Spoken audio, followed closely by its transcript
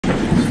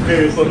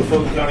Period for the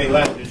Fulton County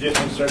Last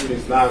Judicial Circuit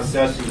is now in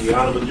session. The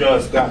Honorable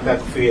Judge Scott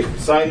McAfee is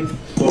presiding.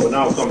 Court will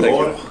now come to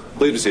order.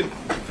 Please be seated.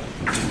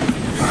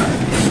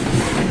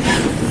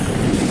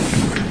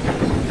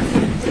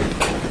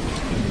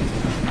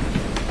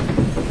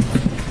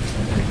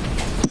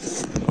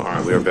 All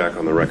right, we are back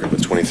on the record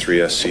with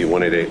 23 SC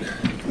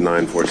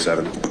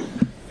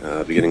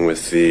 188947. Beginning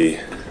with the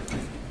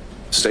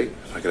state,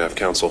 if I could have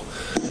counsel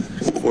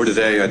for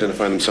today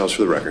identify themselves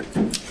for the record.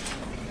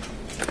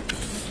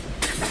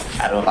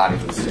 I don't body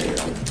for the state.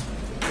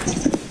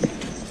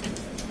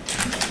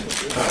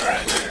 All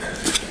right.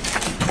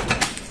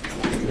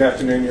 Good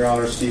afternoon, Your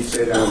Honor. Steve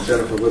Sadow and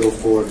Jennifer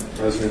Littleford,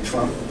 President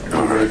Trump.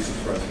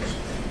 Presence.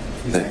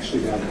 He's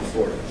actually down in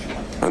Florida.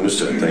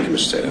 Understood. Thank you,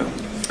 Mr. Sadow.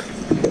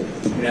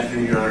 Good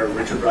afternoon, Your Honor.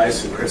 Richard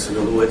Rice and Chris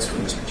Milowitz for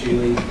Mr.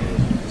 Geely and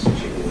Mr.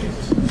 Geely.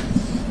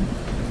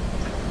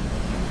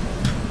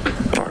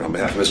 All right, on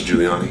behalf of Mr.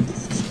 Giuliani.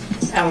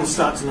 Alan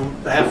Stockton on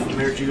behalf of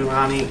Mayor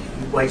Giuliani,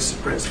 who waives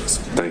the presence.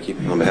 Thank you.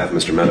 On behalf of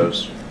Mr.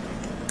 Meadows.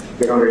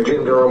 Your Honor,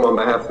 Jim Durham on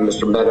behalf of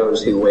Mr.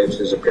 Meadows, he waives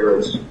his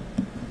appearance.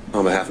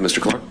 On behalf of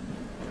Mr. Clark.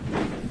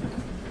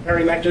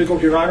 Harry McDougall,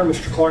 Your Honor.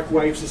 Mr. Clark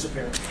waives his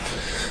appearance.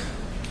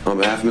 On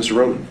behalf of Mr.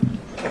 Roman.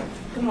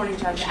 Good morning,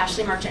 Judge.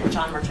 Ashley Merchant and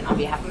John Merchant on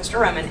behalf of Mr.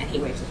 Roman, and he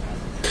waives his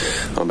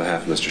presence. On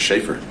behalf of Mr.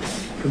 Schaefer.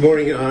 Good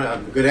morning,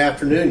 good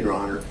afternoon, Your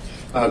Honor.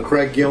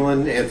 Craig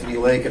Gillen, Anthony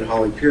Lake, and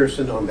Holly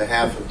Pearson on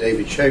behalf of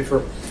David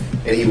Schaefer,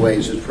 and he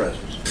waives his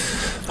presence.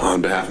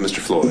 On behalf of Mr.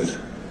 Floyd.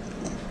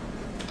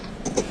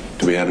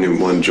 Do we have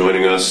anyone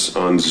joining us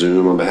on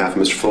Zoom on behalf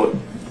of Mr. Floyd?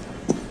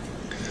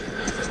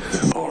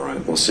 All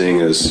right. Well, seeing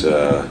as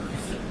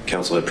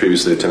counsel had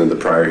previously attended the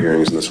prior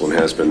hearings and this one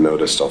has been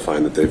noticed, I'll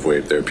find that they've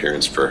waived their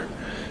appearance for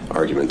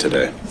argument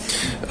today.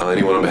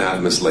 Anyone on behalf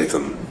of Ms.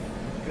 Latham?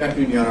 Good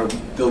afternoon, Your Honor.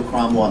 Bill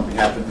Cromwell on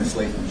behalf of Ms.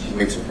 Latham. She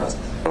waives her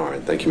presence. All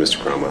right. Thank you, Mr.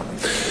 Cromwell.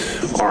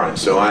 All right.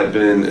 So I've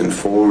been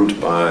informed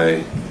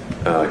by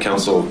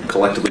counsel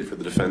collectively for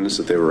the defendants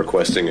that they were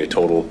requesting a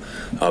total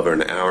of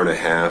an hour and a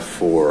half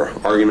for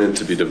argument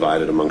to be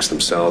divided amongst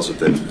themselves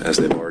as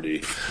they've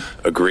already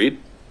agreed.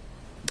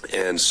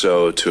 And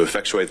so to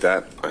effectuate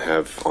that, I'll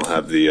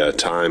have the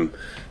time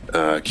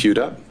queued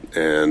up,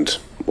 and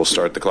we'll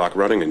start the clock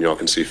running, and you all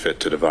can see fit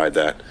to divide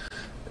that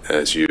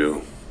as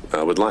you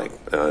would like.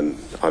 And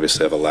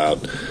obviously I've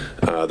allowed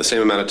the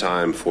same amount of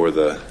time for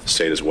the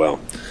state as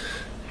well.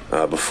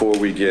 Before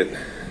we get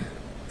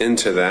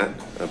into that,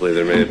 I believe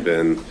there may have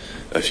been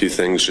a few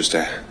things just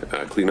to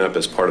clean up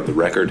as part of the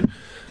record.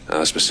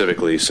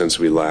 Specifically, since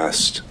we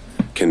last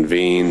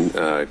convened,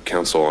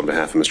 counsel on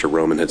behalf of Mr.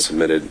 Roman had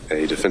submitted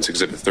a Defense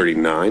Exhibit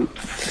 39,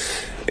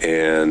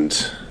 and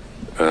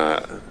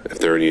if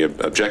there are any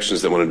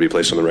objections that wanted to be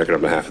placed on the record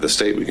on behalf of the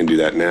state, we can do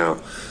that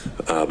now.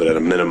 But at a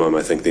minimum,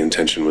 I think the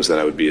intention was that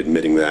I would be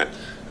admitting that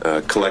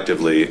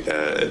collectively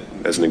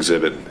as an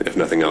exhibit, if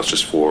nothing else,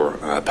 just for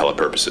appellate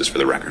purposes for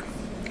the record.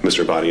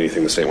 Mr. Abadi,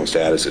 anything the state wants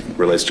to add as it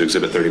relates to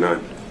Exhibit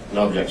 39?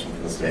 No objection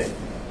from the state.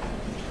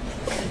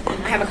 I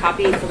have a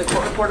copy for the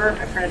court reporter.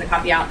 I printed a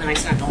copy out, and then I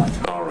sent it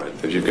to All right.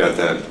 If you've got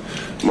that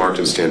marked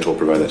and stamped, we'll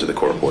provide that to the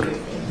court reporter.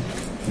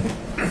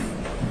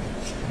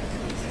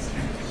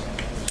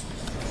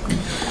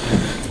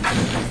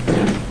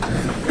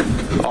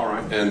 All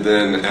right. And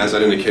then, as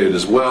I indicated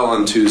as well,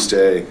 on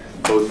Tuesday,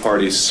 both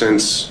parties,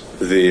 since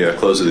the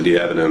close of the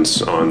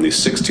evidence on the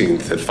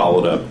 16th, had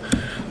followed up.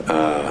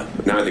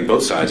 Now I think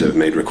both sides have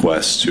made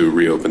requests to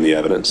reopen the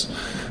evidence.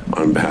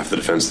 On behalf of the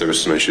defense, there were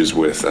some issues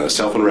with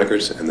cell phone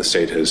records, and the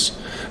state has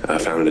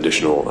found an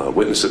additional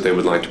witness that they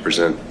would like to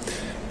present.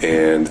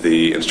 And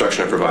the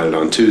instruction I provided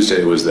on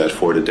Tuesday was that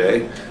for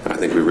today, I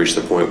think we've reached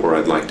the point where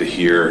I'd like to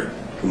hear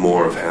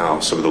more of how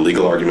some of the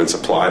legal arguments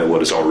apply to what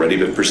has already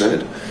been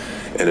presented.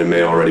 And it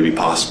may already be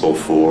possible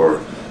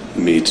for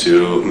me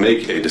to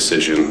make a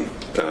decision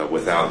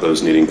without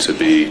those needing to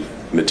be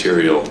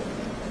material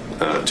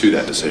to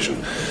that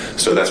decision.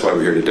 So that's why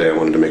we're here today. I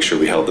wanted to make sure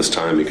we held this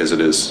time because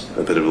it is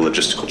a bit of a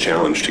logistical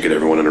challenge to get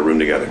everyone in a room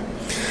together.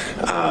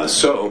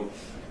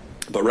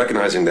 But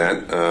recognizing that,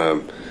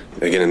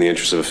 again, in the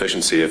interest of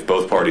efficiency, if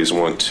both parties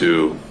want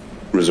to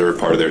reserve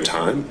part of their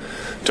time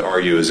to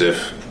argue as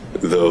if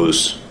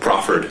those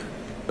proffered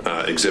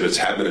exhibits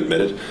have been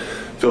admitted,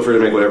 feel free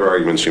to make whatever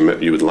arguments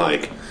you would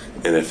like.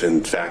 And if,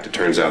 in fact, it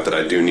turns out that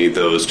I do need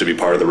those to be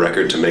part of the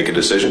record to make a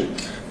decision,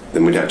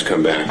 then we'd have to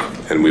come back,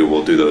 and we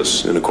will do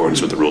those in accordance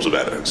with the rules of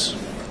evidence.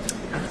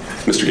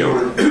 Mr.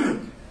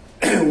 Gilman.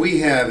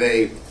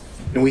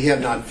 We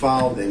have not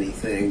filed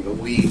anything, but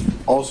we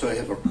also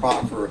have a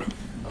proffer of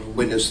a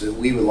witness that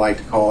we would like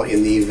to call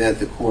in the event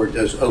the court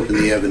does open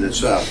the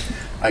evidence up.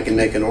 I can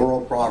make an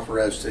oral proffer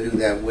as to who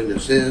that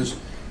witness is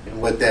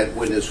and what that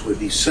witness would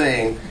be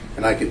saying,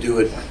 and I could do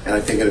it, and I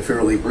think in a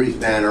fairly brief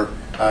manner,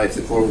 if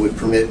the court would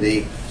permit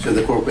me, so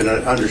the court would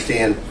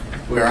understand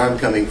where I'm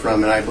coming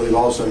from. And I believe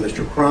also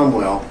Mr.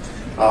 Cromwell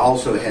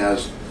also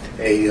has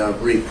a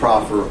brief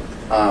proffer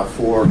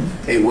for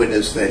a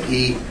witness that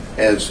he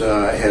has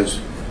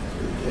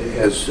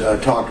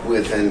talked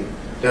with and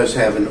does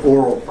have an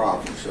oral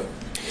proffer.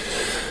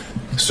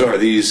 So are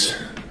these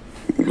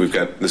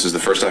this is the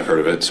first I've heard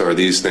of it, so are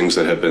these things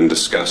that have been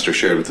discussed or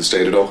shared with the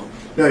state at all?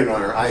 No, Your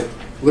Honor. I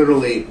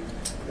literally,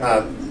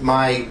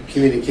 my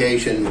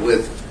communication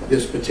with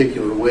this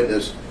particular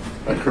witness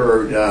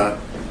occurred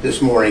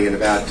this morning at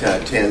about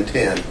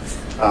 10:10,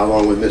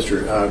 along with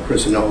Mr.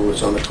 Chris Anola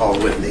was on the call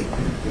with me.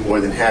 I'm more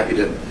than happy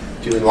to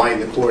enlighten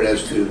the court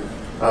as to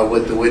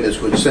what the witness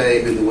would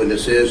say, who the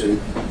witness is, and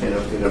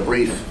in a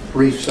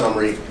brief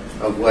summary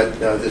of what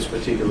this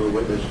particular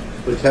witness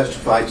would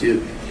testify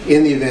to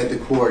in the event the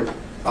court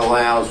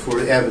allows for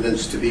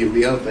evidence to be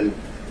reopened.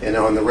 And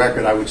on the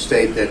record, I would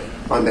state that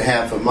on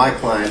behalf of my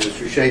client,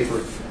 Mr.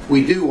 Schaefer,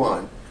 we do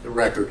want the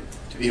record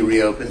to be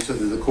reopened so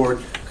that the court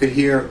could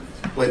hear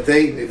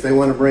if they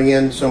want to bring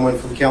in someone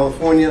from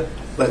California,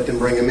 let them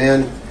bring them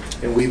in.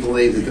 And we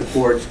believe that the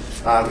court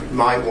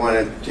might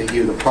want to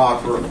hear the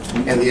proffer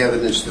and the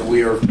evidence that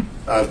we are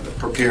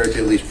prepared to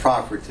at least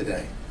proffer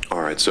today.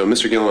 All right. So,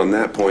 Mr. Gillen, on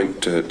that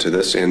point, to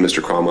this and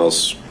Mr.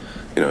 Cromwell's,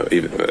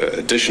 even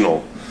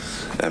additional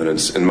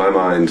evidence, in my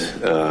mind,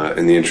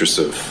 in the interest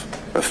of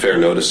a fair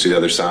notice to the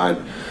other side,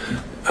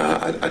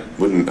 I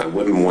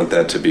wouldn't want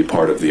that to be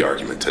part of the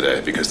argument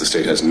today, because the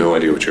state has no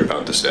idea what you're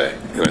about to say,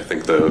 and I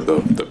think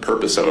the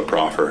purpose of a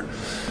proffer,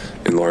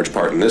 in large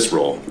part in this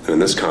role and in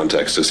this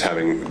context, is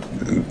having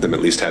them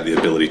at least have the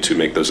ability to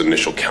make those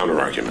initial counter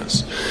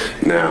arguments.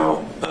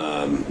 Now,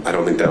 I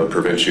don't think that would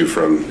prevent you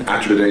from,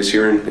 after today's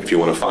hearing, if you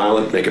want to file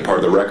it, make it part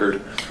of the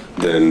record,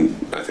 then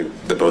I think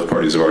that both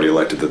parties have already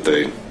elected that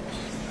they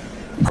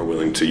are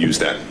willing to use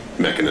that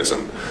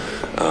mechanism.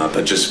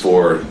 But just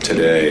for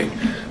today,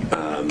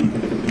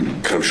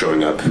 kind of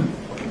showing up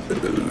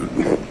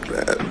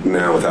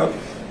now without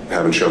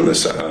having shown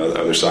this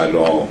other side at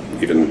all,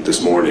 even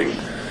this morning,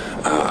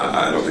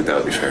 I don't think that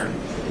would be fair.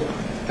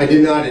 I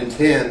did not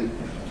intend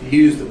to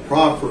use the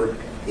proffer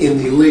in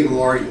the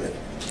legal argument.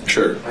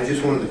 Sure. I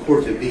just wanted the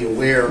court to be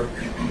aware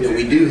that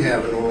we do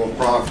have an oral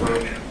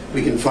proffer.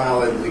 We can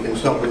file it, we can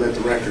supplement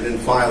the record and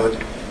file it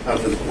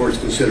for the court's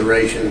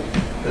consideration.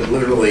 But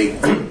literally,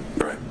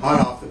 right, hot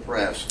off the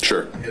press.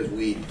 Sure. As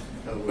we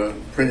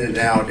printed it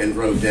out and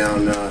drove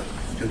down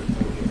to the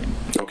podium.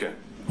 Okay.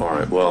 All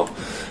right. Well,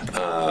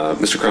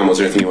 Mr. Cromwell, is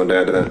there anything you want to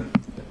add to that?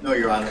 No,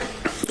 Your Honor.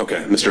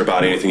 Okay. Mr.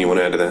 Abadi, anything you want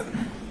to add to that?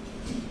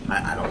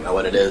 I don't know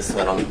what it is, so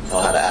I don't know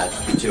how to add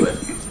to it.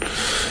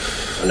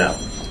 So no.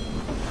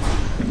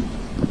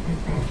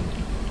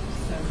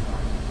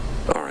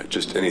 All right.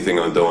 Just anything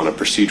on a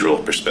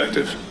procedural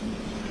perspective?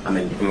 I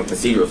mean, from a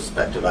procedural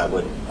perspective, I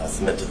would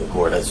submit to the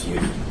court, as you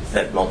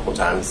said multiple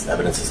times,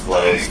 evidence is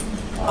closed.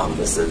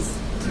 This is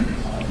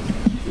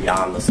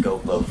beyond the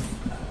scope of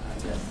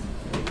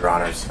Your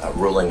Honor's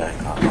ruling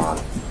on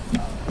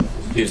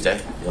Tuesday.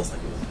 Feels like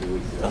it was 3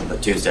 weeks ago,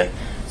 but Tuesday.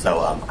 So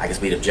I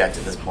guess we'd object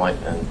at this point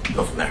and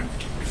go from there.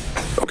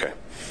 Okay.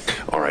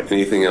 All right.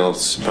 Anything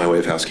else by way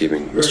of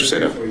housekeeping? Mr.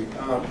 Sato.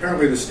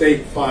 Apparently the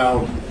state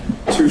filed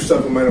 2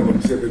 supplemental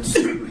exhibits,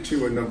 number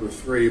 2 and number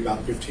 3,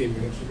 about 15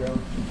 minutes ago.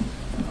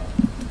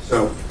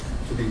 So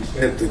to the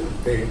extent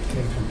that they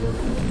intend to work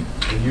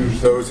and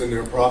use those in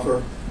their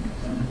proffer,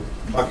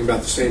 talking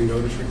about the same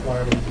notice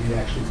requirement we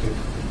actually did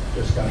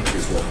just got it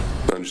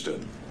before.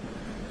 Understood.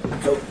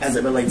 So as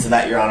it relates to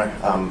that, Your Honor,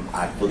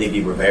 I believe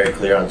you were very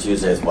clear on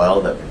Tuesday as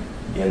well that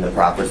in the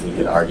proffers we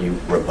could argue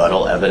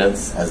rebuttal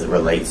evidence as it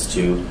relates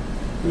to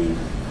the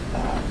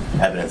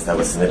evidence that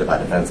was submitted by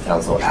defense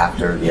counsel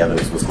after the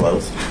evidence was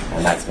closed.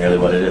 And that's merely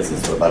what it is.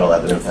 It's rebuttal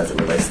evidence as it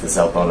relates to the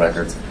cell phone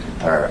records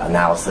or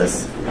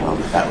analysis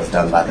that was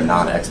done by the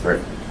non-expert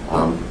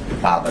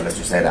filed by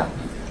Mr. Sato.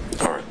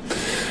 All right.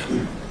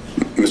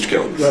 Mr.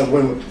 Gillen.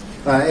 Well,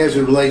 as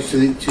it relates to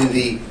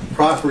the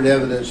proffered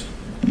evidence,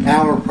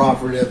 our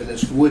proffered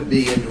evidence would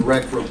be in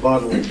direct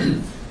rebuttal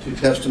to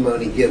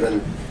testimony given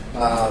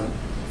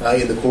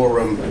in the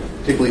courtroom,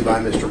 particularly by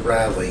Mr.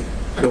 Bradley.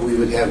 So we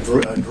would have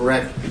a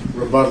direct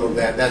rebuttal of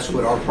that. That's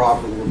what our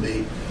proffer will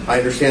be. I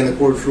understand the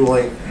court's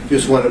ruling.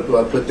 Just want to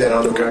put that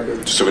on the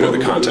record. So we know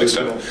the context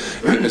of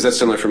it. Is that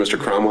similar for Mr.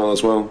 Cromwell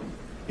as well?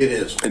 It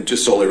is. It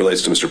just solely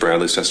relates to Mr.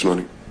 Bradley's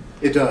testimony?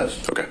 It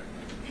does. Okay.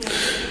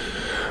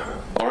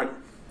 All right.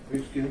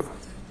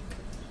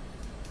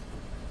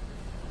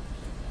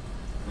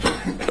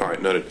 All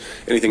right, noted.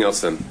 Anything else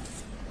then?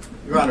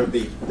 Your Honor,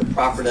 the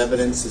proffered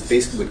evidence is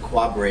basically would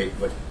corroborate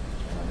what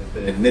has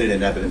been admitted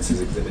in evidence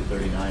as Exhibit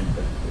 39,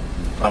 but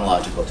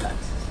chronological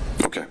text.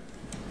 Okay.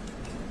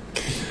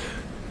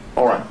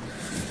 All right.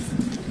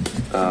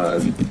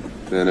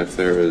 Then if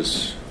there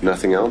is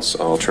nothing else,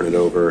 I'll turn it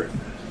over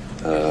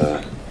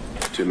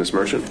to Ms.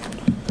 Merchant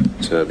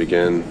to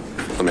begin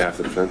on behalf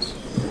of the defense.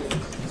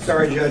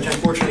 Sorry, Judge.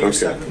 Unfortunately, you're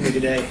stuck with me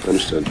today.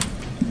 Understood.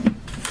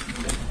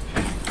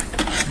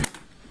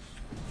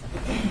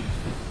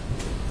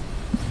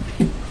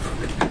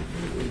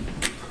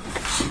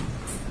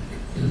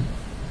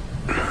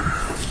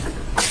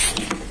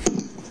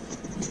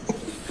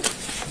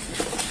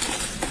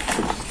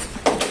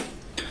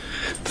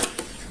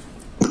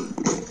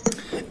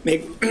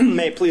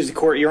 May it please the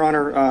court, Your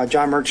Honor,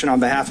 John Merchant on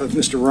behalf of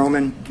Mr.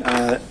 Roman.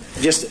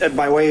 just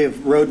by way of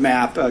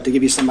roadmap, to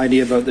give you some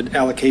idea about the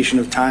allocation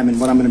of time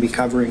and what I'm going to be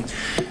covering,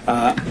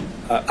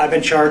 I've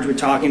been charged with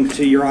talking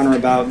to Your Honor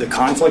about the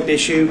conflict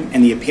issue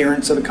and the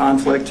appearance of a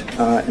conflict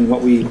and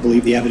what we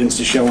believe the evidence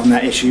to show on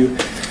that issue.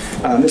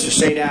 Mr.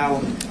 Sadow,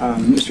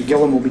 Mr.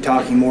 Gillum will be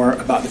talking more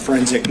about the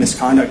forensic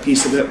misconduct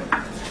piece of it.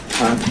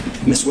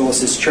 Ms.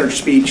 Willis's church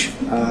speech,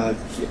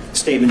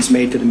 statements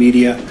made to the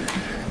media,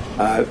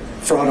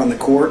 fraud on the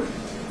court,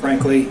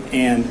 frankly,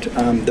 and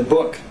the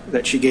book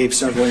that she gave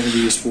several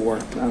interviews for.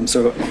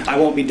 So I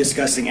won't be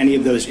discussing any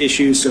of those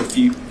issues. So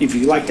if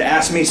you'd like to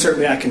ask me,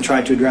 certainly I can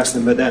try to address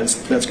them, but that's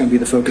going to be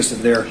the focus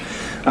of their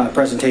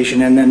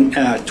presentation. And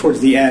then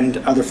towards the end,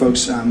 other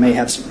folks may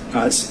have some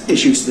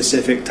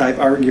issue-specific type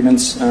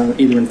arguments,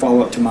 either in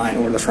follow-up to mine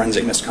or the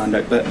forensic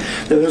misconduct. But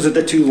those are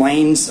the two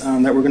lanes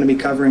that we're going to be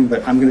covering,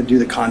 but I'm going to do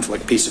the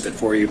conflict piece of it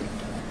for you.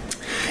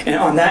 And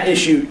on that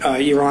issue,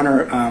 Your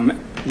Honor,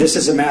 this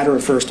is a matter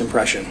of first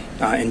impression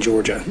in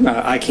Georgia.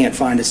 I can't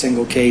find a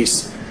single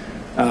case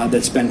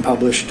that's been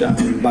published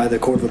by the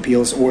Court of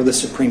Appeals or the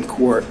Supreme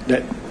Court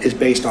that is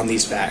based on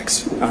these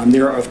facts.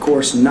 There are, of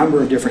course, a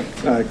number of different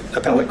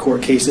appellate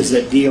court cases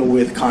that deal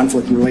with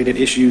conflict-related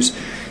issues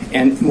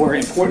and, more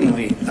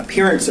importantly,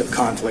 appearance of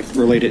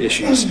conflict-related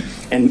issues.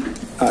 And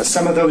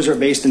some of those are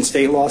based in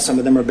state law. Some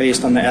of them are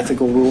based on the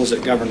ethical rules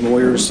that govern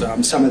lawyers.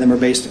 Some of them are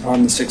based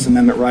upon the Sixth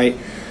Amendment right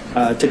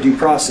to due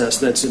process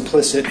that's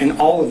implicit in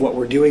all of what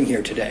we're doing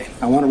here today.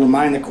 I want to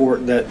remind the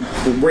court that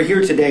we're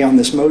here today on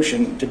this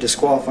motion to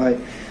disqualify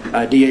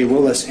D.A.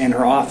 Willis and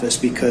her office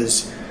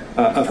because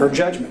of her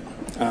judgment,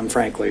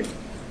 frankly.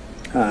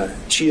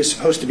 She is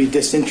supposed to be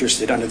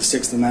disinterested under the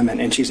Sixth Amendment,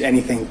 and she's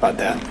anything but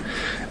that.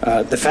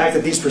 The fact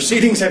that these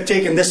proceedings have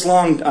taken this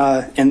long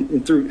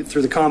and through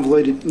the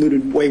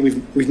convoluted way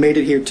we've made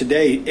it here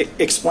today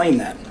explain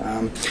that.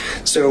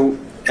 So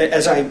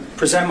as I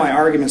present my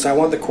arguments, I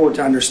want the court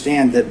to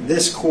understand that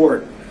this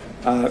court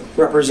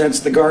represents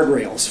the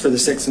guardrails for the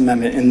Sixth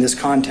Amendment in this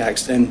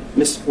context, and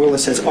Ms.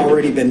 Willis has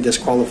already been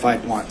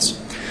disqualified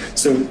once.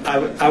 So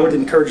I would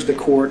encourage the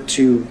court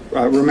to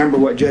remember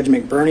what Judge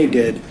McBurney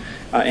did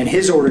in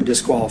his order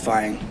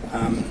disqualifying.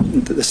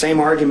 The same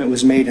argument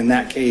was made in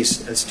that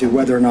case as to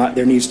whether or not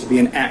there needs to be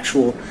an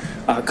actual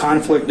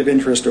conflict of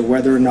interest or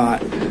whether or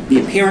not the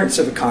appearance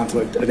of a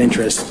conflict of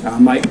interest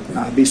might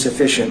be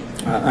sufficient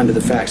under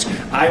the facts.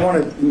 I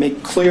want to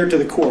make clear to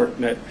the court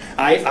that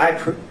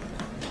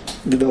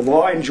the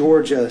law in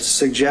Georgia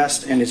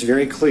suggests and is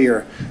very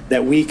clear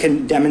that we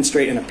can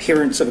demonstrate an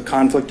appearance of a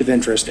conflict of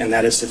interest, and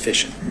that is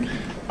sufficient.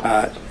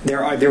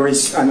 There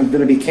is, I'm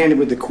going to be candid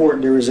with the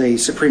court, there is a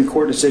Supreme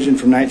Court decision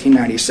from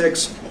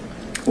 1996,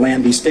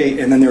 Lambie State,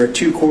 and then there are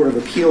two Court of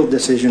Appeal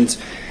decisions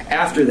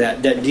after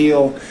that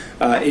deal,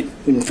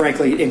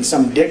 frankly, in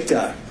some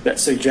dicta that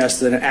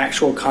suggests that an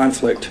actual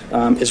conflict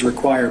is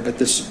required. But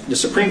the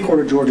Supreme Court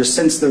of Georgia,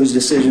 since those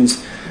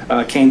decisions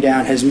came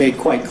down, has made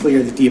quite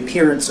clear that the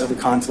appearance of a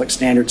conflict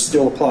standard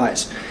still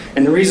applies.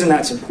 And the reason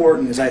that's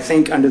important is I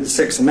think under the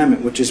Sixth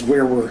Amendment, which is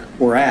where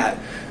we're at,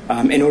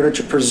 in order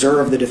to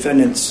preserve the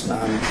defendant's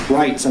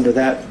rights under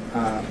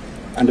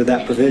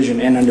that provision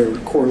and under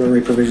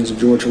corollary provisions of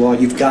Georgia law,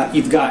 you've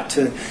got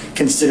to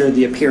consider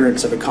the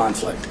appearance of a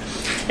conflict.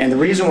 And the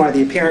reason why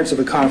the appearance of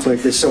a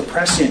conflict is so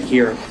prescient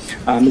here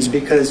is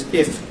because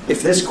if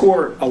this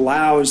court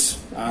allows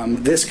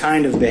this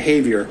kind of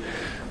behavior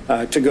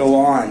to go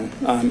on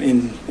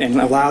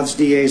and allows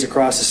DAs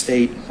across the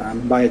state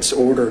by its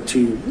order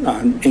to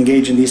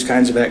engage in these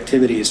kinds of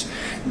activities,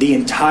 the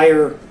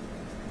entire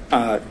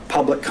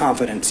public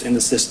confidence in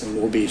the system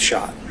will be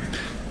shot.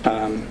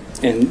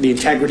 And the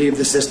integrity of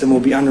the system will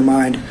be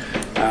undermined.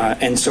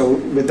 And so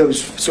with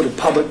those sort of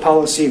public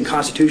policy and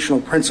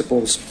constitutional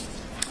principles,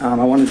 I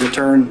wanted to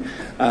turn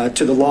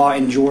to the law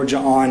in Georgia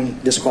on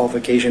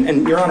disqualification.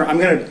 And Your Honor, I'm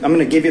going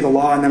to give you the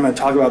law, and then I'm going to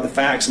talk about the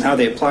facts and how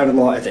they apply to the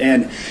law at the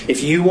end.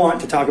 If you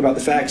want to talk about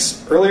the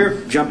facts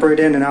earlier, jump right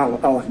in, and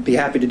I'll be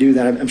happy to do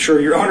that. I'm sure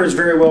Your Honor is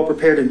very well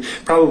prepared and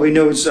probably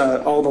knows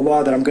all the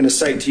law that I'm going to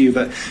cite to you.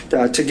 But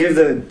to give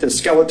the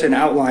skeleton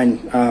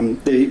outline,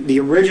 the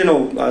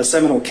original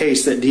seminal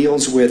case that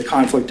deals with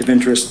conflict of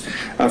interest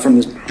from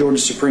the Georgia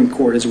Supreme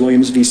Court is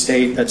Williams v.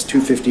 State. That's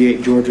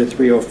 258 Georgia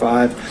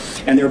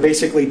 305. And there are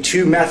basically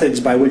two methods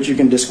by which you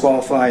can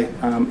disqualify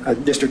a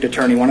district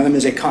attorney. One of them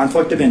is a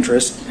conflict of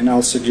interest, and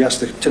I'll suggest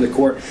to the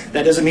court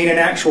that doesn't mean an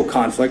actual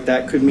conflict.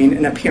 That could mean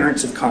an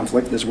appearance of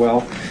conflict as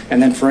well,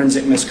 and then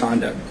forensic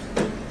misconduct.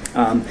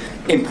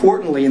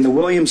 Importantly, in the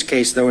Williams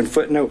case, though, in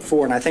footnote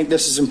 4, and I think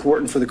this is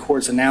important for the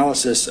court's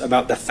analysis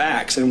about the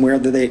facts and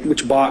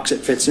which box it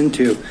fits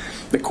into,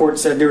 the court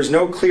said there is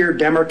no clear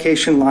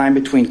demarcation line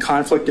between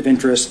conflict of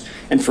interest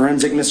and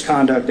forensic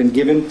misconduct, and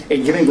a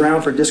given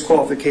ground for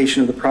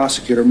disqualification of the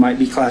prosecutor might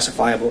be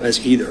classifiable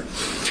as either.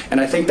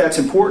 And I think that's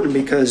important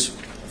because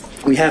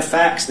we have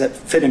facts that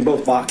fit in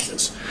both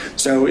boxes.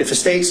 So if a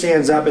state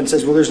stands up and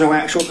says, well, there's no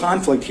actual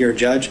conflict here,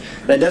 Judge,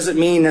 that doesn't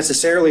mean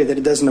necessarily that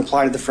it doesn't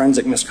apply to the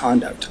forensic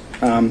misconduct.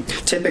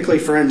 Typically,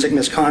 forensic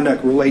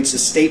misconduct relates to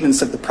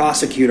statements of the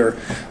prosecutor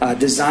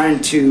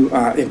designed to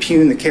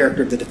impugn the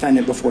character of the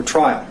defendant before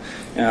trial.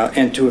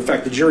 and to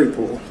affect the jury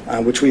pool,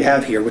 which we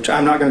have here, which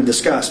I'm not going to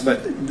discuss,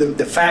 but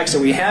the facts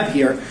that we have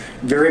here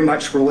very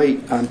much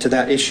relate to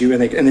that issue,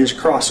 and there's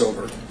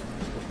crossover.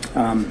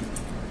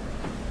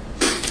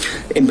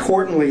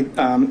 Importantly,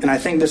 and I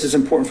think this is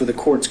important for the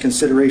court's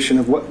consideration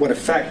of what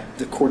effect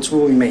the court's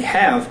ruling may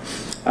have,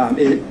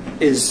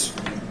 is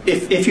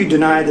if you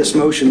deny this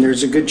motion,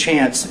 there's a good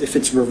chance, if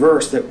it's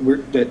reversed, that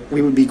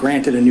we would be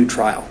granted a new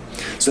trial.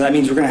 So that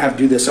means we're going to have to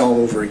do this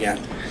all over again.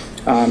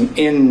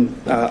 In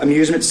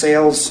amusement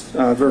sales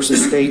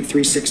versus state,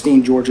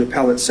 316 Georgia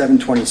Appellate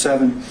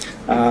 727,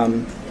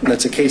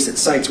 that's a case that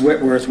cites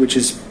Whitworth, which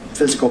is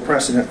physical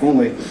precedent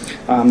only.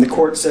 The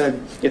court said,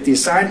 if the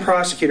assigned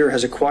prosecutor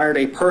has acquired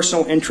a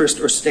personal interest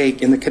or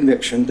stake in the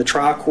conviction, the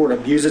trial court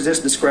abuses its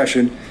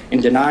discretion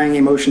in denying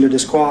a motion to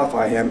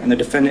disqualify him, and the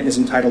defendant is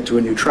entitled to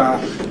a new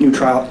trial,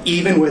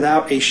 even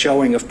without a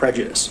showing of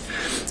prejudice.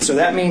 So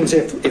that means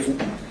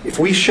if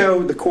we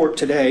show the court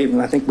today,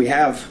 and I think we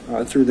have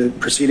through the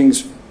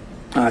proceedings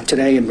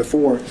today and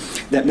before,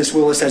 that Ms.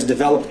 Willis has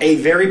developed a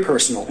very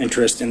personal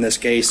interest in this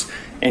case,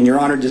 and Your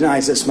Honor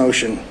denies this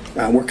motion,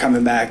 we're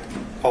coming back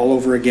all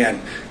over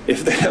again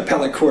if the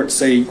appellate courts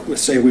say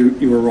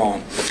you were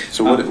wrong.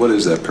 So what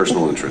is that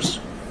personal interest?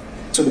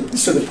 So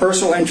the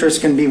personal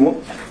interest can be,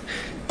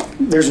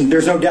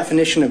 there's no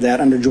definition of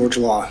that under Georgia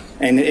law,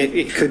 and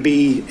it could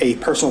be a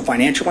personal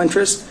financial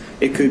interest.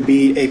 It could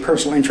be a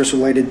personal interest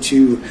related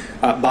to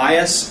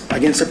bias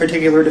against a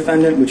particular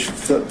defendant, which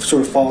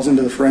sort of falls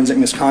into the forensic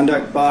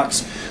misconduct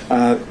box.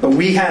 But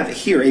we have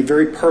here a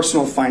very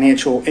personal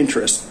financial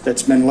interest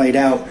that's been laid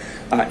out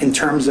in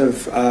terms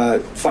of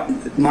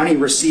money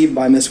received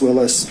by Ms.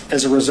 Willis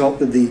as a result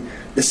of the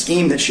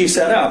scheme that she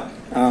set up.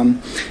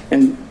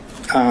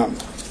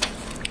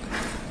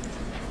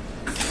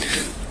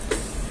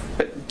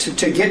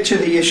 To get to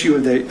the issue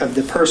of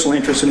the personal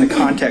interest in the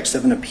context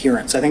of an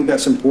appearance, I think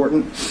that's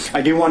important.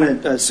 I do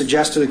want to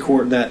suggest to the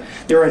court that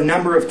there are a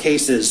number of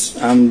cases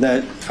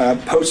that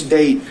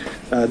post-date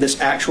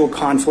this actual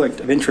conflict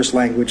of interest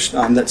language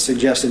that's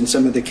suggested in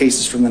some of the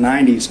cases from the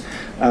 90s,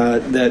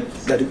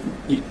 that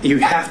you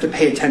have to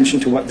pay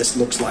attention to what this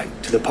looks like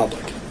to the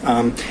public.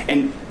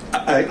 And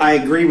I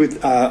agree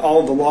with all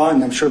of the law,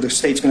 and I'm sure the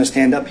state's going to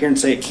stand up here and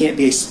say it can't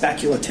be a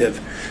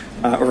speculative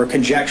or a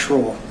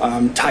conjectural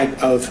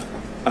type of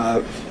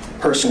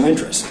personal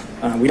interest.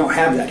 We don't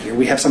have that here.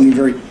 We have something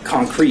very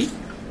concrete,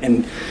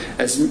 and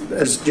as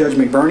Judge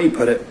McBurney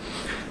put it,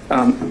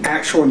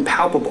 actual and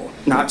palpable,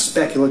 not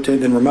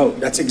speculative and remote.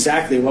 That's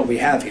exactly what we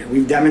have here.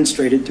 We've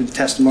demonstrated through the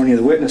testimony of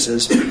the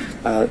witnesses,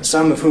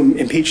 some of whom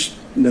impeached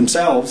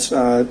themselves,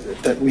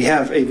 that we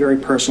have a very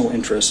personal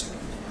interest.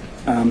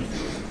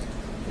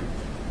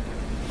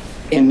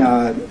 In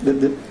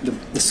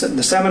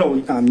the seminal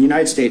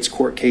United States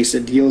court case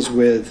that deals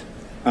with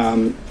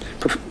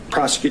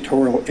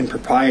prosecutorial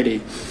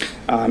impropriety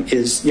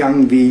is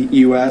Young v.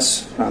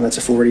 U.S. That's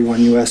a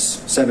 481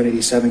 U.S.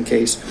 787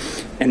 case.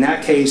 In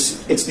that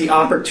case, it's the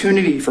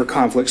opportunity for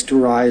conflicts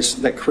to arise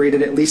that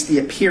created at least the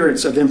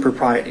appearance of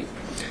impropriety.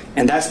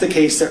 And that's the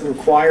case that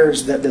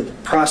requires that the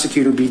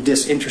prosecutor be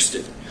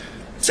disinterested.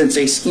 Since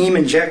a scheme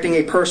injecting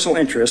a personal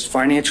interest,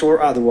 financial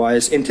or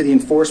otherwise, into the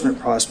enforcement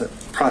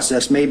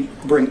process may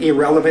bring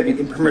irrelevant and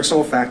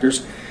impermissible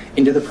factors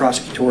into the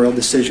prosecutorial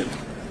decision.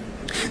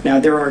 Now,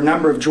 there are a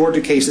number of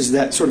Georgia cases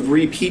that sort of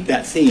repeat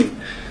that theme.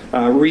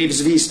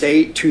 Reeves v.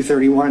 State,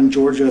 231,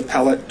 Georgia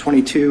Appellate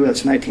 22,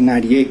 that's a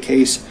 1998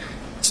 case,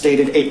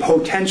 stated a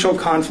potential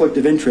conflict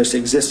of interest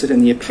existed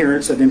in the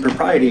appearance of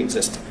impropriety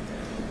existed.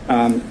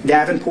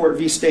 Davenport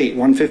v. State,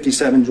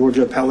 157,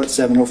 Georgia Appellate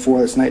 704,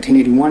 that's a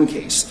 1981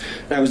 case.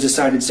 That was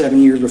decided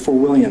 7 years before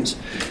Williams.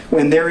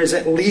 When there is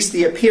at least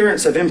the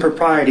appearance of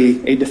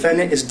impropriety, a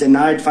defendant is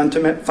denied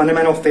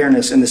fundamental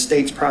fairness in the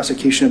state's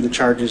prosecution of the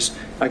charges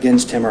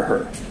against him or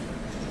her.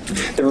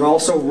 There are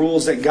also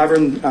rules that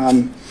govern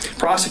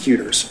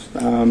prosecutors.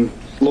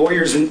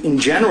 Lawyers in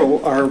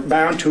general are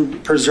bound to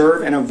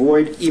preserve and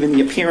avoid even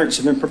the appearance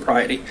of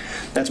impropriety.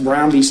 That's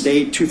Brown v.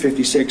 State,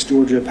 256,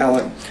 Georgia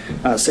Appellate,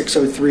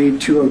 603,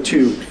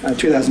 202,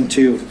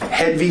 2002.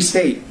 Head v.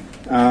 State.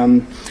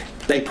 A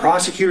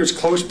prosecutor's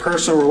close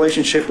personal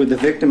relationship with the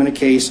victim in a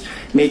case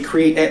may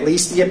create at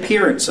least the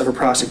appearance of a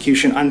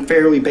prosecution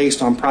unfairly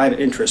based on private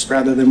interest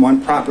rather than one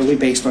properly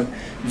based on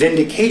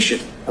vindication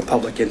of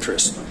public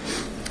interest.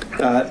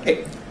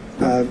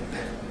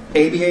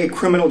 ABA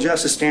Criminal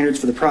Justice Standards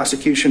for the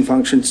Prosecution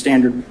Function,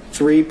 Standard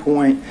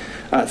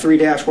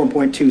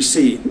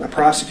 3.1.2c. A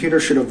prosecutor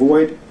should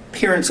avoid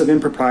appearance of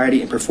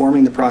impropriety in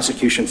performing the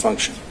prosecution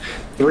function.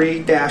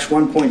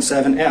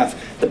 3-1.7f.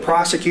 The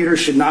prosecutor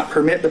should not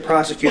permit the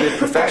prosecutor's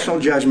professional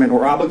judgment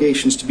or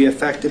obligations to be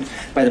affected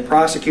by the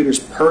prosecutor's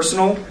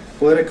personal,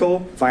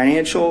 political,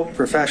 financial,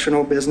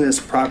 professional, business,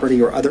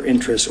 property, or other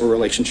interests or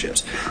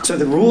relationships. So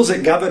the rules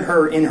that govern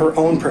her in her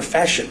own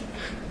profession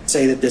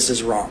say that this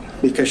is wrong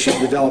because she's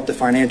developed a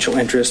financial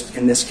interest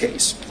in this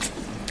case.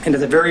 And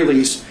at the very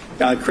least,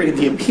 created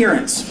the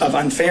appearance of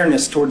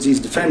unfairness towards these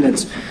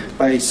defendants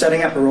by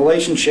setting up a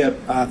relationship,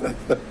 a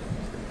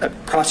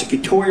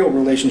prosecutorial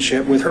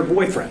relationship with her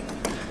boyfriend.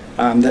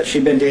 that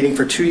she'd been dating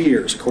for 2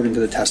 years, according to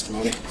the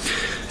testimony.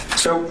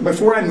 So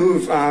before I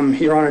move,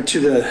 Your Honor, to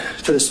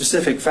the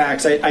specific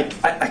facts,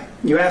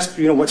 you asked,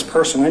 what's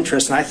personal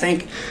interest, and I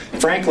think,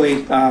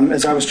 frankly,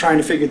 as I was trying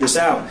to figure this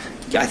out,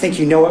 I think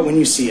you know it when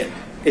you see it.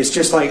 It's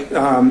just like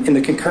in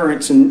the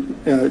concurrence in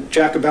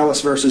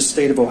Jacobellis versus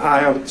State of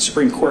Ohio,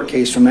 Supreme Court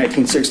case from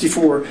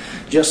 1964,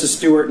 Justice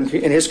Stewart,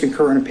 in his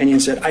concurrent opinion,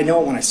 said, "I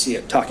know it when I see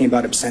it," talking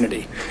about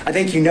obscenity. I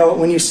think you know it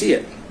when you see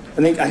it.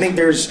 I think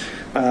there's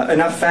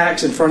enough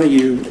facts in front of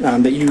you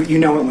that you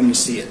know it when you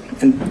see it.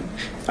 And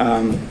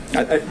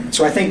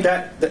so I think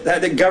that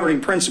the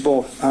governing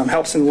principle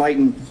helps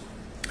enlighten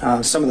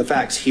some of the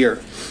facts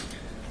here.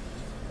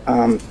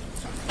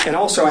 And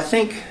also, I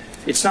think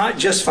it's not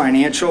just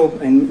financial.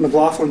 In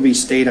McLaughlin v.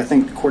 State, I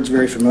think the court's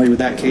very familiar with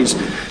that case,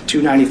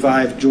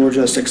 295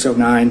 Georgia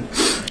 609,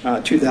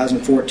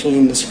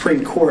 2014. The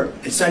Supreme Court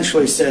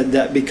essentially said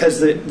that because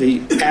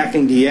the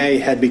acting DA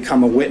had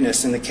become a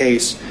witness in the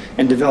case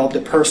and developed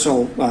a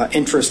personal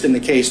interest in the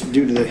case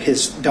due to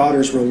his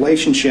daughter's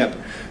relationship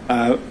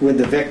with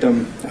the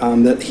victim,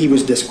 that he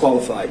was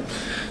disqualified.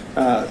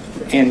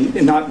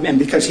 And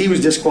because he was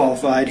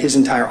disqualified, his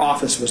entire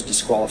office was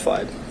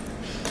disqualified.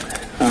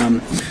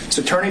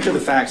 So turning to the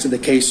facts of the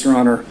case, Your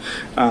Honor,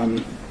 I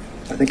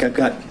think I've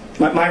got,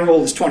 my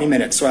role is 20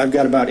 minutes, so I've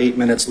got about 8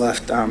 minutes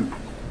left.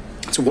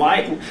 So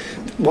why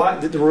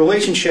the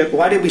relationship,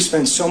 why did we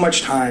spend so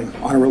much time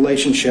on a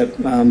relationship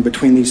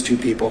between these two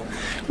people?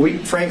 We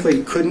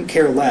frankly couldn't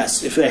care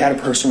less if they had a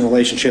personal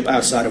relationship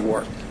outside of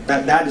work.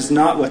 That is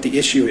not what the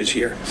issue is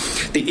here.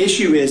 The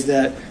issue is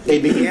that they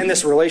began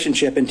this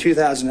relationship in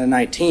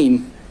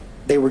 2019.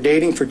 They were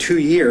dating for 2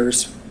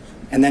 years,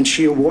 and then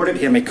she awarded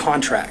him a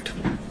contract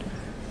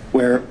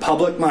where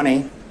public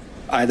money,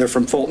 either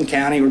from Fulton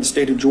County or the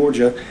state of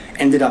Georgia,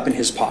 ended up in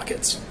his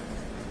pockets.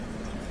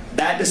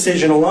 That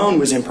decision alone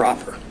was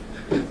improper.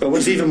 But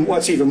what's even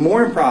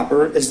more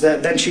improper is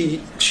that then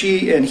she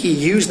and he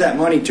used that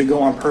money to go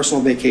on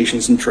personal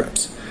vacations and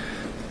trips.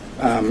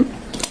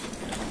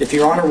 If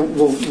Your Honor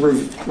will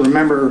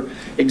remember,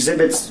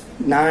 Exhibits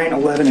 9,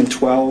 11, and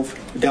 12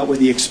 dealt with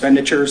the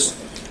expenditures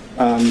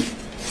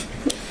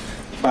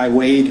by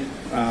Wade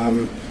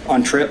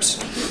on trips.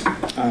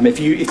 If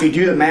you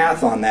do the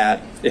math on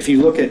that, if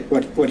you look at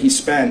what he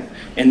spent,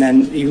 and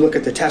then you look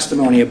at the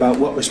testimony about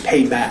what was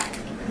paid back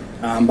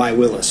by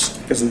Willis,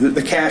 because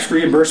the cash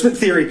reimbursement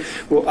theory,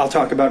 well, I'll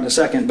talk about in a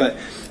second, but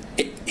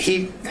if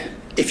you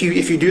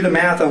do the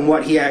math on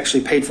what he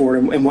actually paid for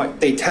and what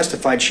they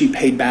testified she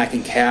paid back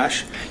in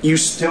cash, you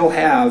still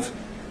have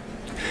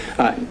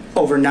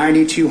over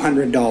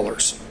 $9,200,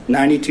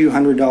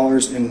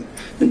 $9,200 and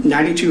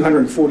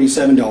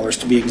 $9,247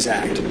 to be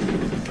exact,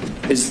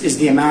 is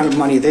the amount of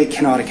money they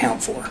cannot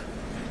account for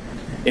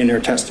in their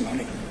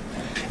testimony.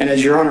 And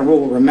as Your Honor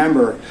will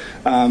remember,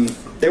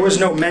 there was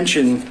no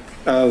mention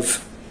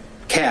of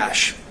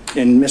cash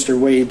in Mr.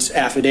 Wade's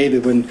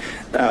affidavit. When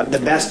the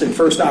best and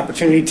first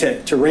opportunity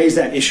to raise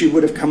that issue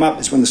would have come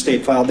up is when the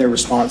state filed their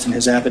response in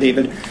his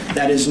affidavit.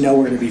 That is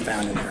nowhere to be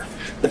found in there.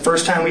 The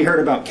first time we heard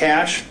about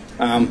cash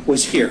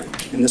was here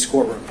in this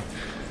courtroom.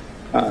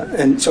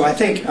 And so I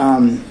think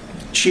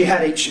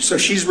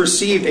she's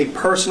received a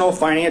personal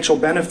financial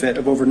benefit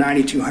of over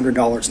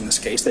 $9,200 in this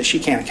case that she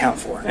can't account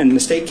for, and the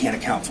state can't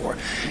account for.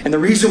 And the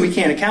reason we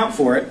can't account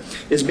for it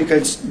is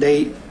because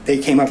they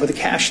came up with a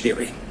cash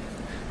theory.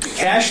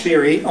 Cash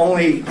theory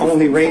only raises.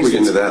 Before we get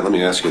into that, let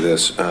me ask you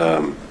this: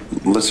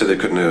 let's say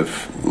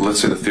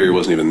the theory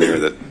wasn't even there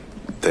that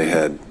they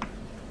had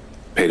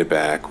paid it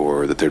back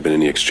or that there'd been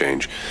any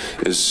exchange.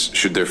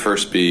 Should there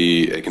first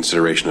be a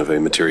consideration of a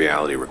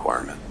materiality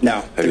requirement?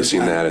 No. Have you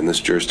seen that in this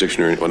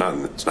jurisdiction?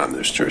 It's not in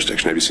this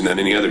jurisdiction. Have you seen that in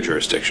any other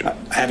jurisdiction?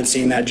 I haven't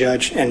seen that,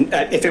 Judge. And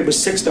if it was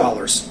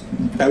 $6,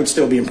 that would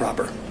still be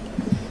improper.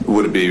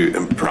 Would it be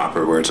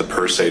improper where it's a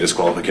per se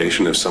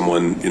disqualification if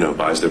someone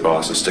buys their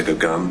boss a stick of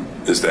gum?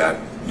 Is that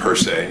per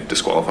se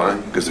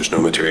disqualifying because there's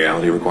no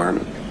materiality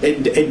requirement?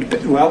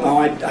 Well, no,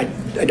 I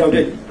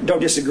don't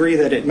disagree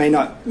that it may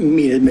not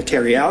meet a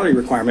materiality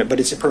requirement, but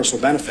it's a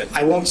personal benefit.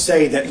 I won't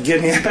say that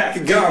giving a pack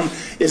of gum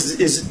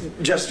is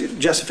just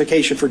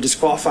justification for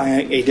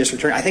disqualifying a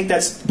district attorney. I think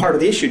that's part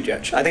of the issue,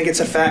 Judge. I think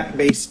it's a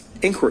fact-based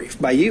inquiry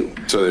by you.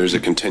 So there's a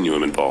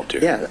continuum involved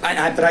here. Yeah,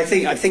 but I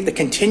think the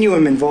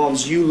continuum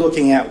involves you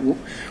looking at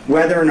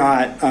whether or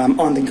not,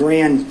 in the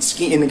grand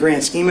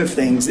scheme of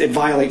things, it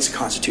violates the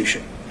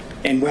Constitution,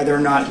 and whether or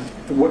not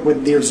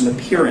there's an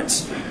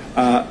appearance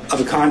of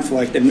a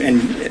conflict, and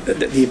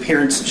the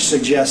appearance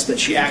suggests that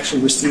she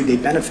actually received a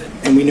benefit,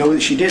 and we know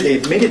that she did. They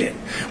admitted it.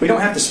 We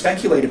don't have to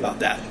speculate about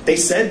that. They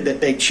said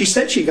that she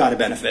said she got a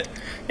benefit,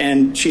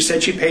 and she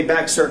said she paid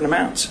back certain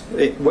amounts.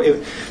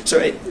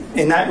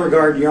 In that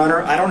regard, Your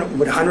Honor, I don't know,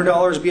 would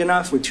 $100 be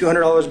enough? Would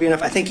 $200 be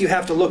enough? I think you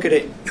have to look at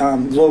it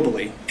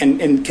globally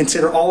and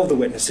consider all of the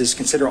witnesses,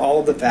 consider all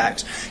of the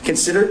facts,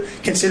 consider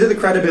the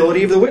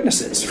credibility of the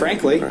witnesses,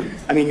 frankly. Right.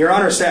 I mean, Your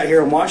Honor sat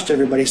here and watched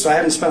everybody, so I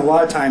haven't spent a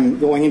lot of time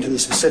going into the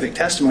specific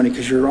testimony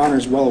because Your Honor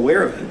is well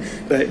aware of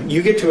it. But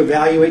you get to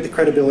evaluate the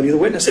credibility of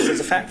the witnesses as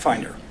a fact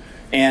finder.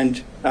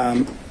 And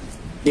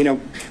you know,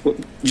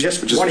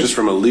 just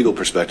from a legal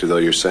perspective, though,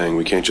 you're saying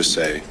we can't just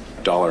say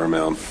dollar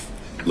amount,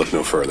 look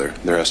no further.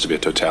 There has to be a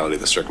totality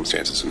of the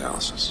circumstances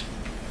analysis.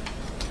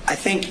 I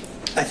think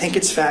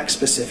it's fact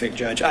specific,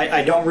 Judge.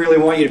 I don't really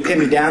want you to pin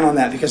me down on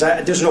that because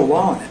there's no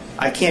law on it.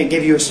 I can't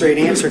give you a straight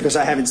answer because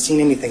I haven't seen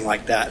anything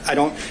like that.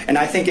 And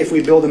I think if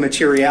we build a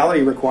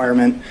materiality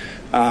requirement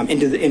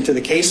into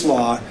the case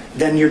law,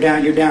 then you're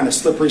down a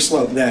slippery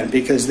slope then,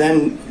 because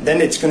then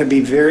it's going to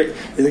be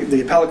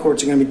the appellate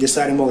courts are going to be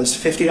deciding, well, is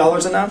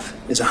 $50 enough?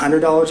 Is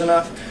 $100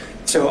 enough?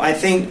 So I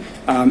think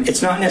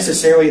it's not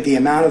necessarily the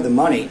amount of the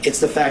money, it's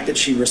the fact that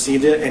she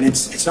received it, and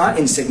it's not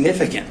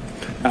insignificant.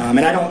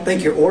 And I don't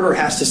think your order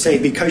has to say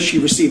because she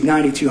received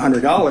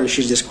 $9,200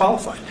 she's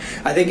disqualified.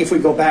 I think if we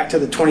go back to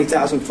the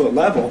 20,000-foot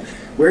level,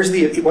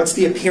 what's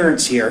the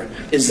appearance here?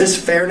 Is this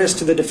fairness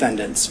to the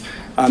defendants?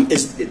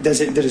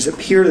 Does it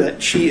appear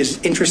that she is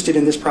interested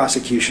in this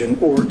prosecution,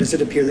 or does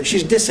it appear that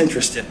she's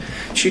disinterested?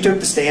 She took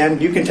the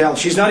stand. You can tell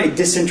she's not a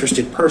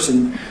disinterested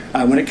person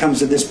when it comes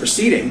to this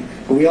proceeding,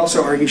 but we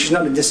also argue she's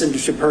not a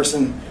disinterested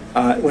person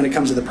when it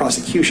comes to the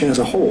prosecution as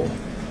a whole.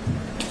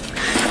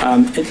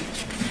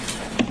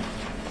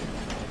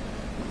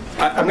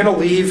 I'm going to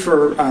leave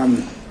for,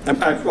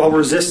 I'll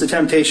resist the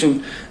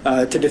temptation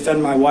to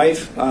defend my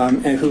wife,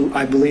 and who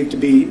I believe to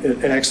be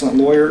an excellent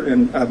lawyer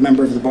and a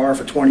member of the bar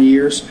for 20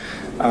 years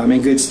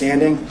in good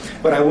standing.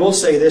 But I will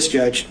say this,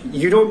 Judge,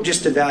 you don't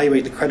just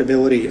evaluate the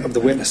credibility of the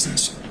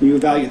witnesses. You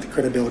evaluate the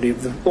credibility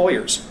of the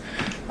lawyers.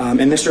 And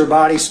Mr.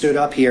 Abadi stood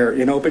up here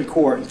in open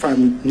court in front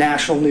of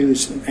national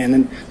news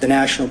and the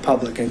national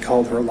public and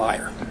called her a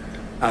liar.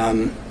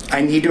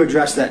 I need to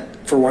address that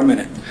for 1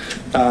 minute.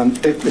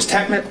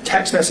 The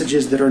text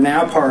messages that are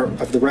now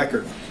part of the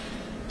record,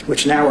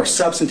 which now are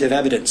substantive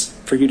evidence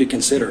for you to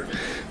consider,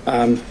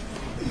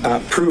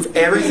 prove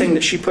everything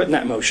that she put in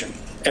that motion,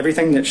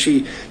 everything that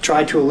she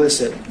tried to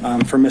elicit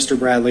from Mr.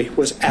 Bradley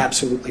was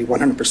absolutely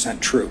 100%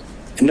 true.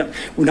 And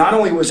not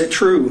only was it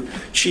true,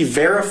 she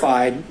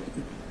verified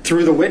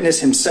through the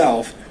witness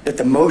himself that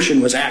the motion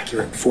was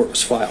accurate before it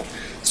was filed.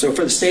 So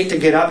for the state to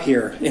get up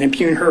here and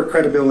impugn her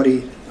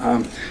credibility,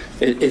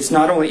 it's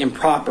not only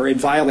improper, it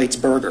violates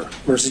Berger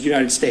versus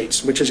United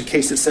States, which is a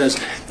case that says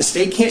the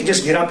state can't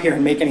just get up here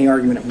and make any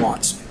argument it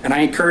wants. And I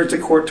encourage the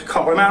court to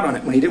call him out on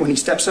it when he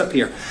steps up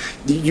here.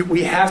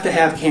 We have to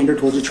have candor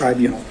towards the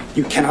tribunal.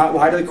 You cannot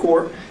lie to the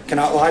court,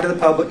 cannot lie to the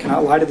public,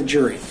 cannot lie to the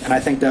jury. And I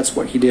think that's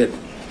what he did.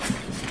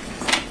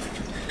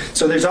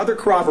 So there's other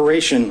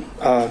corroboration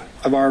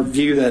of our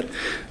view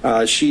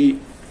that she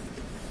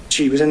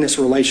was in this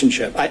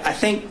relationship. I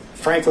think,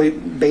 frankly,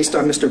 based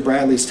on Mr.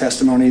 Bradley's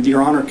testimony,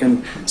 Your Honor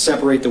can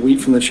separate the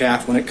wheat from the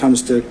chaff when it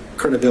comes to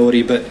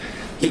credibility, but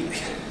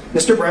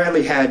Mr.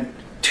 Bradley had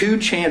 2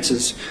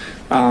 chances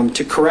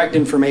to correct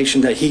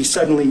information that he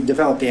suddenly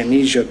developed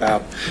amnesia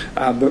about,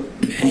 but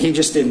he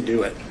just didn't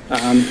do it.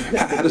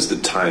 How does the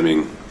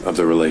timing of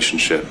the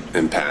relationship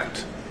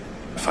impact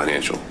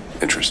financial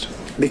interest?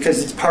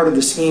 Because it's part of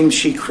the scheme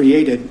she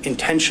created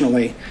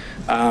intentionally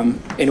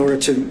in order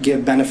to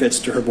give benefits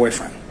to her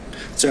boyfriend.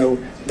 So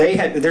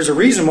there's a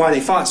reason why they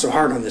fought so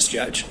hard on this,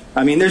 Judge.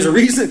 I mean, there's a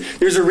reason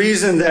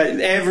that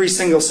every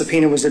single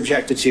subpoena was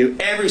objected to,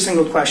 every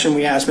single question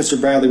we asked Mr.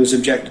 Bradley was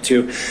objected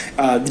to,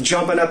 the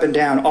jumping up and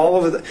down,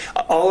 all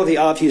of the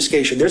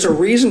obfuscation. There's a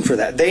reason for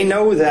that. They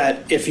know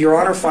that if Your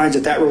Honor finds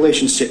that that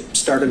relationship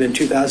started in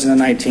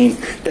 2019,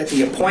 that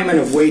the appointment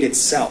of Wade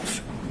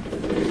itself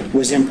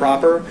was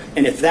improper,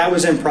 and if that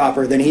was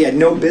improper, then he had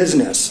no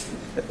business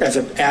as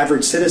an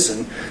average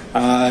citizen,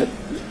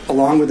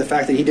 along with the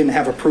fact that they didn't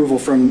have approval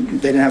from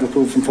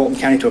Fulton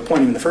County to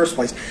appoint him in the first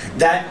place.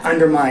 That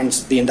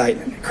undermines the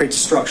indictment. It creates a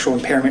structural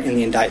impairment in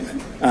the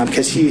indictment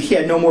because he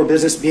had no more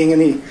business being in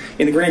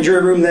the grand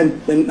jury room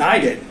than I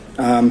did.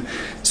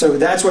 So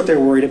that's what they're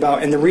worried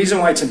about. And the reason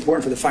why it's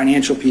important for the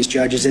financial piece,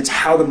 Judge, is it's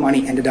how the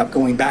money ended up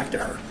going back to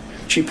her.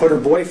 She put her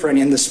boyfriend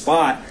in the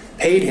spot,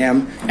 paid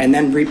him, and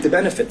then reaped the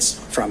benefits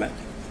from it.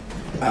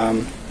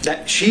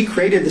 That she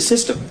created the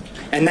system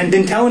and then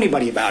didn't tell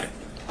anybody about it.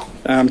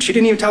 She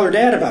didn't even tell her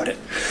dad about it.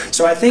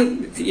 So I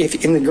think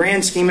if in the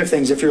grand scheme of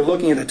things, if you're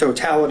looking at the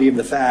totality of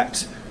the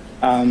facts,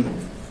 and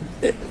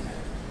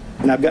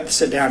I've got to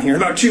sit down here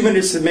in about 2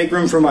 minutes to make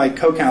room for my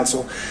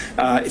co-counsel,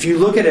 if you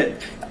look at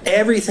it,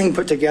 everything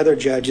put together,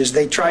 judges,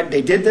 they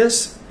did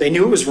this, they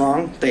knew it was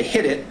wrong, they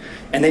hid it,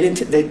 and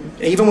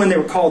even when they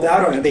were called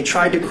out on it, they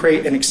tried to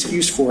create an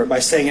excuse for it by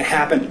saying it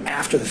happened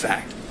after the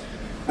fact.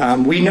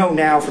 We know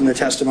now from the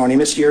testimony,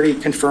 Ms. Yuri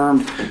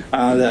confirmed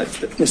that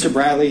Mr.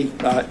 Bradley,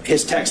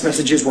 his text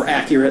messages were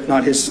accurate,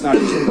 not his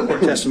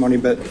court testimony,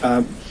 but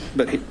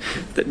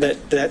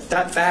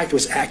that fact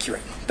was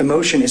accurate. The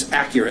motion is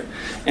accurate.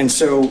 And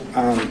so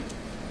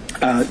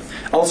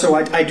also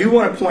I do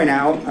want to point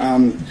out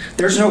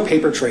there's no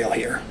paper trail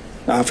here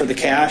for the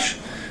cash.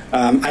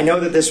 I know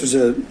that this was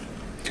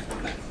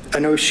I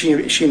know she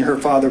and her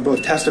father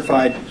both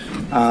testified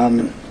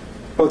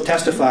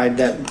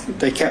that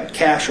they kept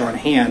cash on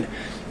hand,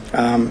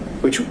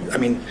 which, I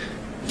mean,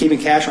 keeping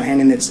cash on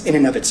hand in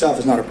and of itself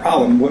is not a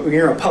problem. When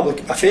you're a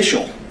public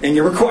official and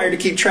you're required to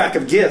keep track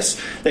of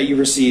gifts that you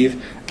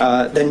receive,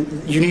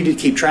 then you need to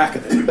keep track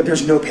of it. But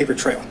there's no paper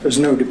trail. There's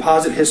no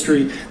deposit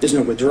history. There's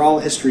no withdrawal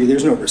history.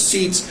 There's no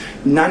receipts.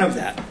 None of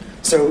that.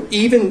 So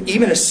even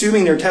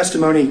assuming their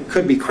testimony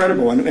could be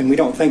credible, and we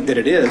don't think that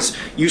it is,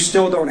 you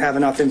still don't have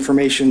enough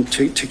information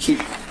to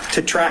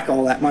track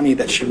all that money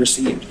that she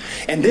received.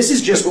 And this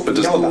is just what we know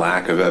about. But does the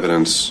lack of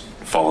evidence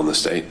fall on the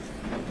state?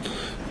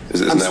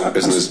 Does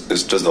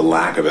the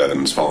lack of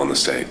evidence fall on the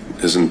state?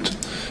 Isn't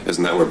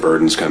that where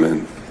burdens come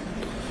in?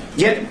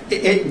 Yet,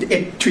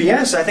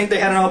 yes, I think they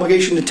had an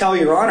obligation to tell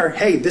Your Honor,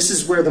 hey, this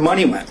is where the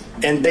money went.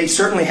 And they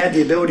certainly had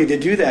the ability to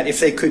do that if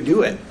they could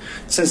do it.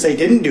 Since they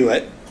didn't do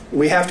it,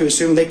 we have to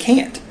assume they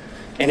can't.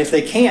 And if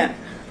they can't,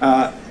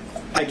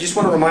 I just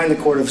want to remind the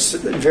court of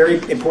a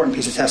very important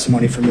piece of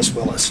testimony from Ms.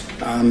 Willis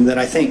that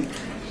I think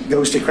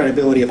goes to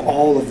credibility of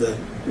all of the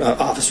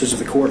officers of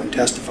the court who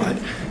testified.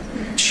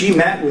 She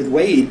met with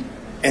Wade,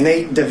 and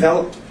they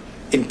developed,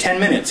 in 10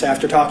 minutes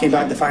after talking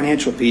about the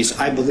financial piece,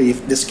 I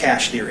believe, this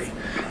cash theory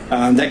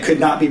that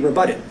could not be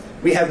rebutted.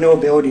 We have no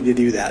ability to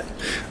do that.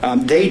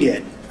 They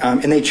did,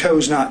 and they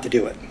chose not to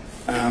do it.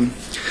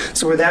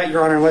 So with that,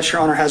 Your Honor, unless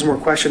Your Honor has more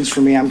questions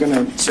for me, I'm going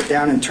to sit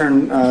down and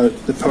turn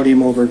the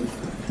podium over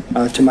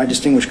to my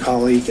distinguished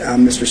colleague,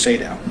 Mr.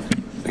 Sadow.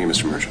 Thank you,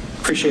 Mr. Merchant.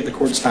 Appreciate the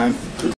court's time.